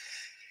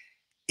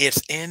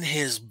 It's in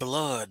his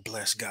blood,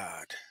 bless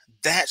God.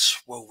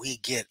 That's where we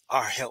get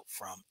our help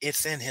from.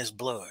 It's in his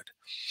blood.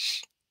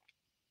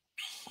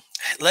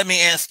 Let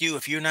me ask you,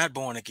 if you're not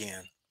born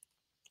again,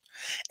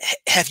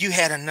 have you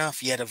had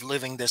enough yet of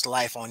living this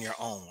life on your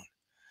own?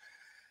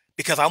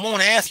 Because I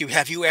won't ask you,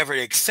 have you ever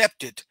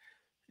accepted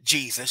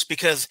Jesus?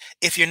 Because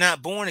if you're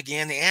not born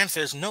again, the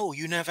answer is no,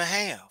 you never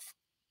have.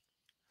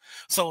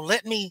 So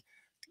let me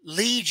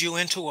lead you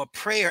into a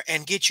prayer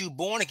and get you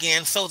born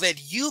again so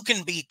that you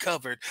can be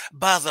covered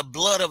by the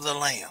blood of the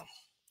Lamb,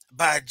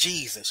 by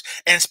Jesus,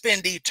 and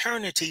spend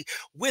eternity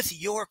with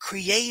your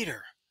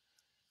Creator.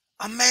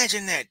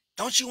 Imagine that.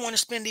 Don't you want to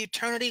spend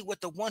eternity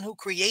with the one who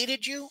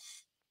created you?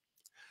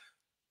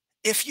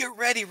 If you're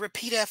ready,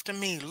 repeat after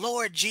me.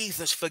 Lord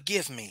Jesus,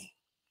 forgive me.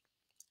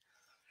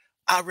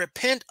 I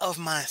repent of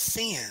my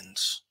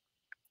sins.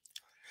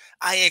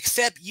 I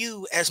accept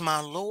you as my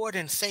Lord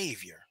and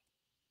Savior.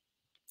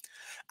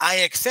 I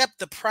accept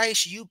the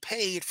price you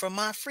paid for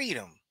my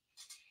freedom.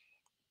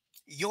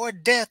 your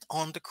death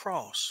on the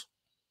cross.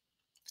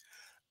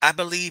 I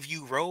believe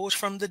you rose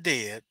from the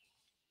dead,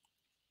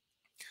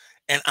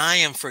 and I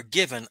am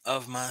forgiven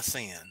of my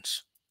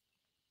sins.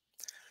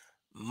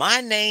 My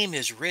name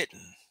is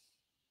written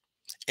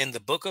in the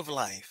book of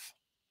life,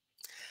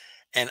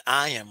 and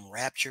I am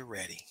rapture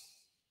ready.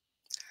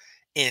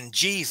 In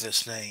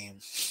Jesus' name,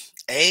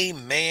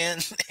 amen,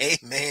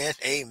 amen,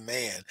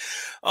 amen.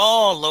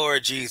 Oh,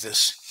 Lord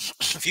Jesus,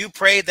 if you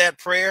prayed that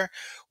prayer,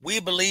 we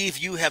believe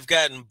you have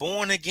gotten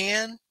born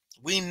again.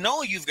 We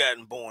know you've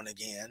gotten born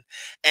again.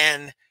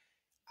 And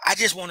I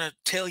just want to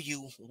tell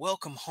you,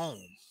 welcome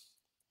home.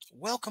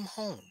 Welcome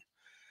home.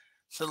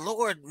 The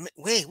Lord,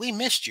 we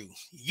missed you.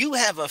 You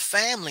have a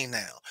family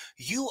now.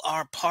 You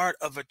are part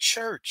of a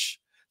church,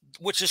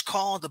 which is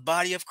called the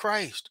body of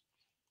Christ.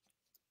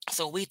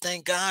 So we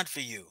thank God for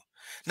you.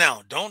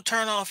 Now, don't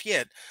turn off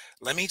yet.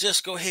 Let me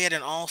just go ahead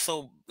and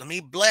also let me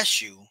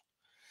bless you.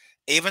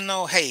 Even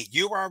though, hey,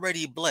 you're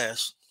already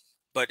blessed,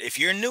 but if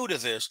you're new to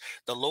this,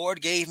 the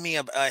Lord gave me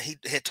he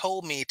had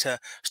told me to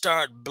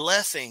start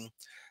blessing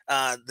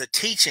the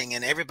teaching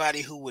and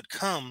everybody who would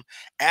come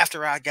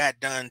after I got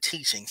done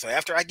teaching. So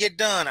after I get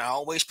done, I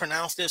always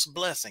pronounce this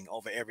blessing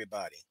over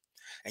everybody.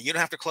 And you don't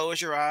have to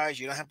close your eyes.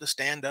 You don't have to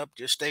stand up.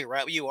 Just stay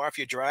right where you are. If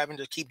you're driving,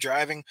 just keep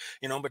driving,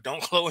 but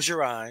don't close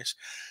your eyes.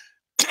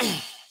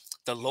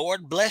 The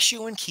Lord bless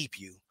you and keep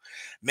you.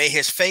 May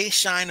his face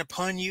shine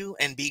upon you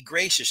and be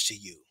gracious to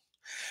you.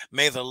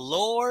 May the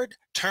Lord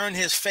turn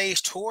his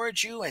face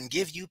towards you and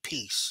give you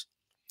peace.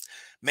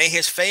 May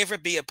his favor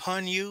be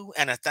upon you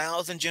and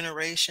 1,000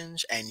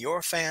 generations and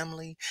your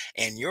family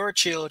and your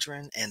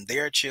children and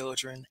their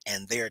children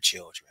and their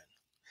children.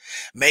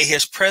 May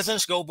his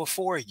presence go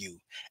before you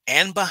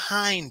and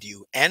behind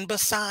you and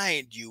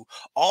beside you,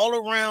 all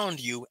around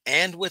you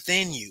and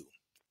within you.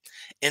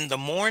 In the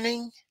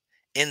morning,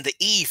 in the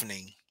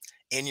evening,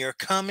 in your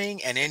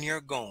coming and in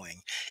your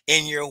going,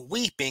 in your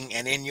weeping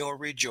and in your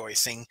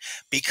rejoicing,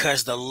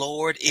 because the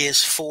Lord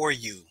is for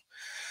you.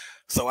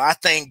 So I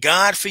thank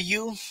God for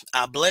you.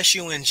 I bless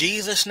you in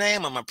Jesus'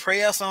 name. I'm going to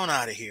pray us on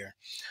out of here.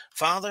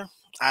 Father,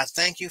 I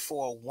thank you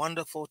for a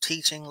wonderful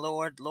teaching,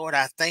 Lord. Lord,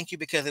 I thank you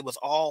because it was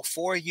all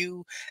for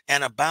you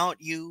and about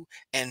you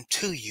and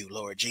to you,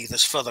 Lord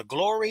Jesus, for the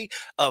glory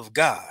of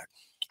God.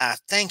 I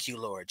thank you,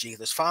 Lord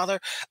Jesus. Father,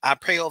 I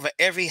pray over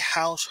every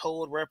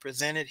household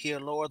represented here,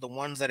 Lord, the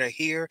ones that are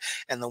here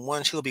and the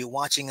ones who will be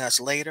watching us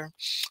later.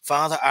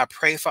 Father, I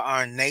pray for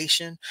our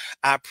nation.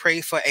 I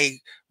pray for a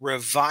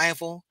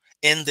revival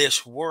in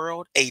this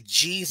world, a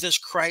Jesus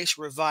Christ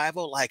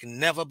revival like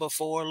never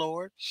before,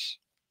 Lord.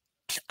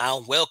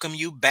 I'll welcome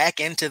you back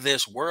into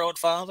this world,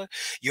 Father.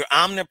 You're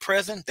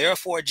omnipresent.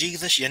 Therefore,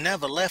 Jesus, you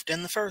never left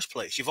in the first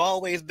place. You've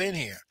always been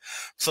here.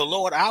 So,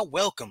 Lord, I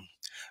welcome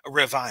a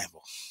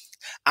revival.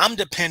 I'm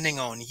depending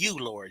on you,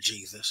 Lord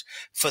Jesus,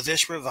 for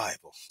this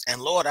revival.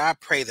 And Lord, I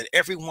pray that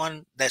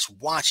everyone that's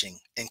watching,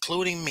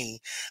 including me,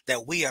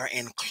 that we are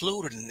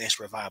included in this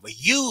revival.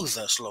 Use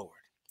us, Lord.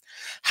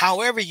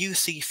 However you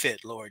see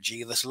fit, Lord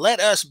Jesus, let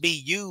us be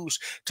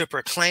used to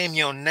proclaim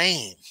your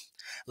name.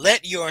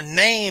 Let your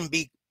name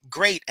be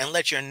great and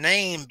let your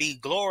name be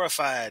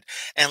glorified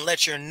and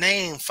let your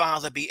name,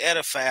 Father, be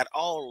edified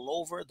all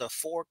over the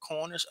four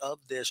corners of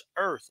this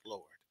earth,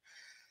 Lord.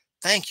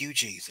 Thank you,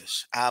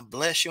 Jesus. I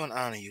bless you and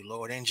honor you,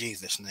 Lord, in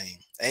Jesus' name.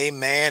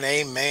 Amen,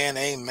 amen,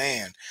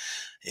 amen.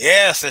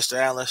 Yeah, Sister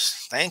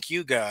Alice. Thank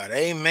you, God.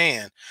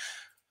 Amen.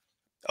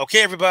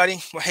 Okay,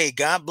 everybody. Well, hey,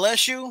 God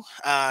bless you.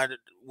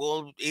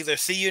 We'll either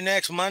see you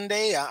next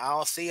Monday.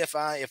 I'll see if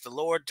the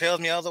Lord tells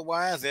me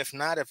otherwise. If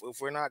not, if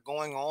we're not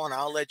going on,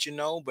 I'll let you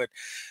know. But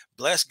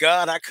bless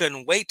God, I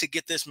couldn't wait to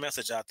get this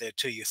message out there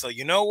to you. So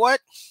you know what?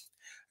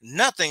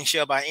 Nothing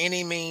shall by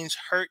any means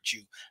hurt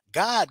you.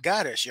 God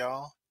got us,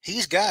 y'all.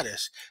 He's got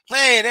us.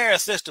 Hey there,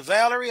 Sister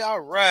Valerie.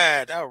 All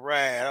right, all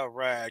right, all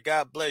right.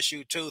 God bless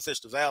you too,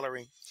 Sister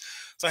Valerie.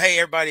 So, hey,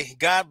 everybody,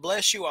 God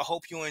bless you. I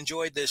hope you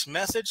enjoyed this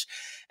message.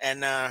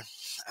 And I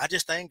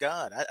just thank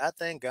God. I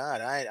thank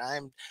God.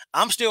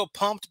 I'm still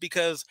pumped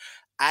because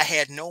I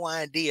had no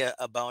idea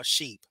about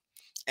sheep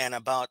and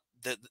about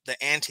the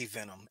anti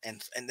venom,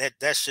 and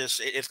that's just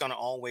it's going to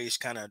always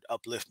kind of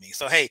uplift me.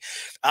 So hey,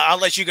 I'll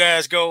let you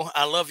guys go.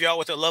 I love y'all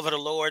with the love of the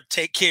Lord.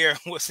 Take care.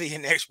 We'll see you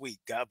next week.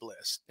 God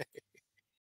bless.